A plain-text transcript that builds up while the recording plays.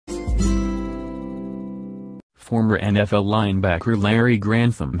Former NFL linebacker Larry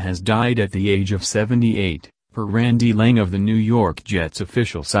Grantham has died at the age of 78, per Randy Lang of the New York Jets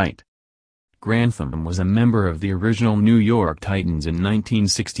official site. Grantham was a member of the original New York Titans in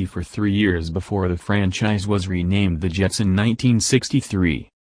 1960 for 3 years before the franchise was renamed the Jets in 1963.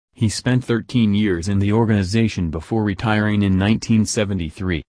 He spent 13 years in the organization before retiring in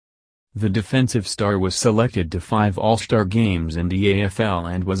 1973. The defensive star was selected to 5 All-Star games in the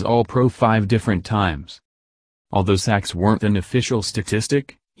AFL and was All-Pro 5 different times. Although sacks weren't an official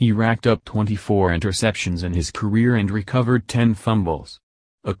statistic, he racked up 24 interceptions in his career and recovered 10 fumbles.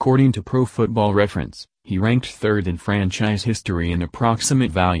 According to Pro Football Reference, he ranked 3rd in franchise history in approximate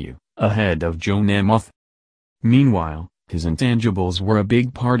value, ahead of Joe Namath. Meanwhile, his intangibles were a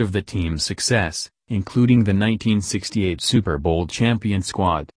big part of the team's success, including the 1968 Super Bowl champion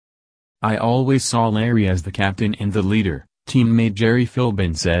squad. "I always saw Larry as the captain and the leader," teammate Jerry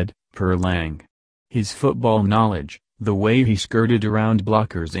Philbin said, per Lang. "His football knowledge, the way he skirted around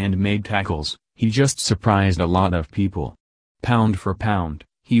blockers and made tackles, he just surprised a lot of people. Pound for pound,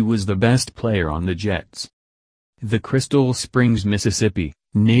 he was the best player on the Jets." The Crystal Springs, Mississippi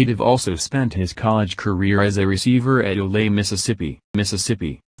native also spent his college career as a receiver at Ole,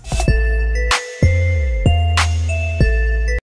 Mississippi.